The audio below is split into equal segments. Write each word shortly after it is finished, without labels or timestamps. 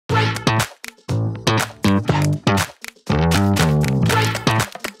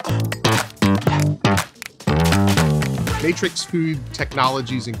Matrix Food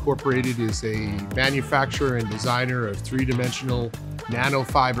Technologies Incorporated is a manufacturer and designer of three-dimensional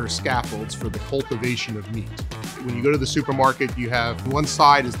nanofiber scaffolds for the cultivation of meat. When you go to the supermarket, you have one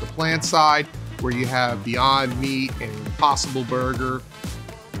side is the plant side, where you have Beyond Meat and Impossible Burger.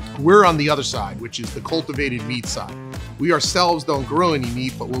 We're on the other side, which is the cultivated meat side. We ourselves don't grow any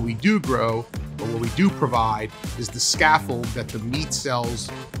meat, but what we do grow, or what we do provide, is the scaffold that the meat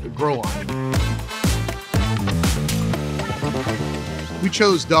cells grow on. We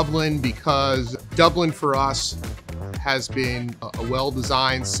chose Dublin because Dublin for us has been a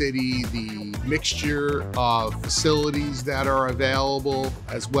well-designed city. The mixture of facilities that are available,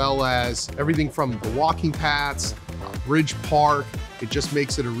 as well as everything from the walking paths, Bridge Park, it just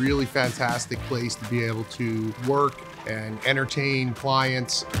makes it a really fantastic place to be able to work and entertain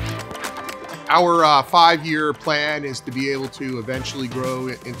clients. Our 5-year plan is to be able to eventually grow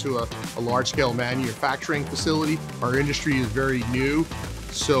into a large-scale manufacturing facility. Our industry is very new,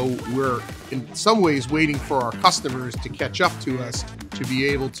 so we're in some ways waiting for our customers to catch up to us to be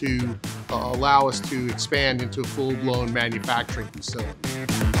able to allow us to expand into a full-blown manufacturing facility.